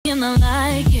and I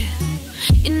like it.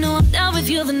 You know I'm down with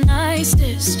you the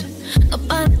nicest.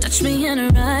 Nobody touched me in a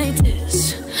right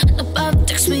this. Nobody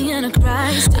text me in a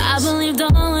crisis. I believed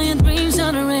all of your dreams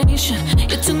are duration.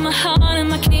 You took my heart and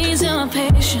my keys and my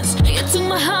patience. You took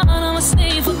my heart, I'm a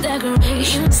slave for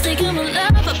decoration. You mistaken my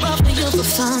love, I brought for you for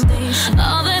foundation.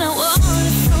 All that I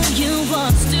wanted from you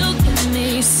was to give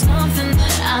me something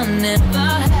that I never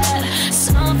had,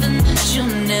 something that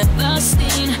you've never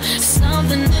seen,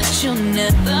 something that you've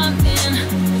never been.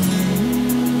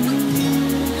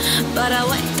 But I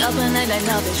wake up and act like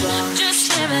nothing's wrong.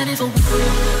 Just get ready for work,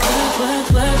 work,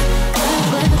 work,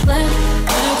 work, work, work,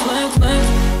 work,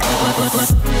 work, work, work,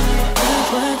 work,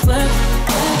 work, work, work.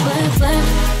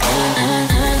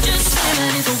 Just get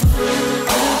ready for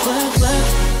work, work, work,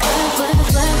 work,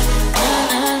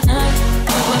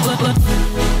 work,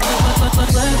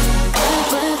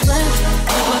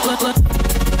 work, work.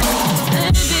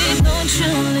 Baby, don't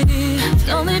you leave.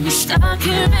 Don't leave me stuck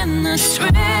here in the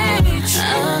streets.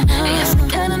 If I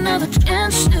get another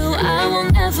chance to, I will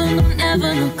never, no,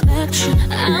 never neglect you.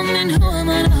 I mean, who am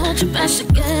I to hold your best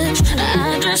against?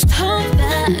 I just hope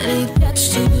that it gets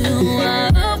to you.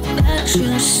 I hope that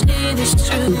you see this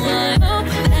through. I hope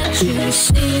that you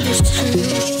see this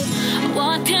through.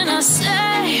 What can I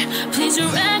say? Please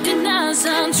recognize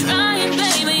I'm trying,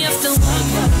 baby. You have to work,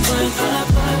 work, work, work,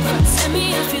 work, work. Send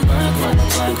me if you work, work,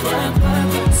 work, work, work,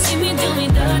 work. See me do me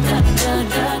da da da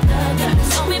da da da.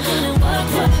 Saw me put in work,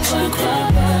 work, work,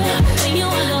 work, work. When you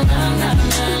wanna la la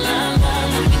la la la la.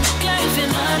 You don't care if it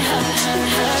hurt, hurt, hurt,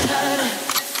 hurt, hurt.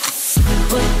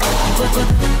 Work, work,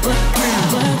 work, work,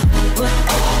 work, work, work,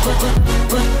 work, work,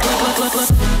 work, work, work, work, work,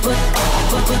 work,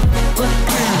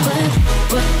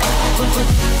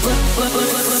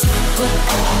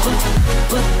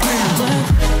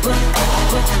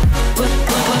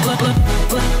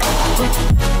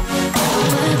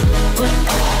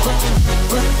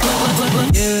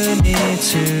 You need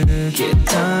to get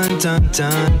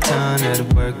done at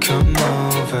work, come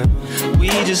over. We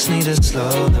just need to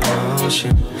slow the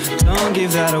motion. Don't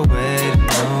give that away to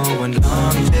no one.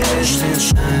 Long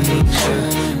distance, I need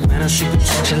you. When I see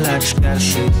potential, I just gotta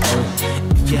see through.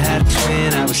 If you had a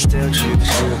twin, I would still choose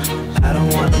you. I don't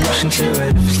want to rush into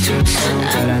it if it's too soon,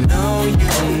 but I know you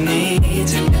need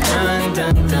to get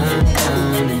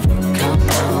done. If you come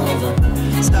over,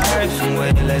 sorry if I'm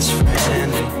way less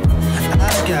friendly. I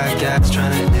got guys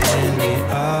trying to end me,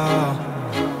 oh.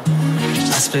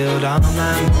 I spilled all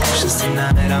my emotions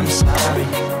tonight, I'm sorry.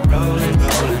 Rolling,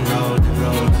 rolling, rolling,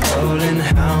 rolling, rolling.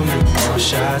 How many more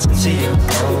shots until you're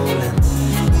rolling?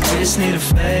 We just need a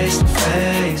face to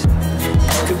face.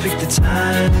 You could pick the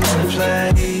time and the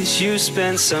place. You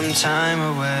spent some time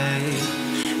away.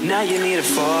 Now you need to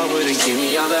forward and give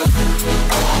me all that.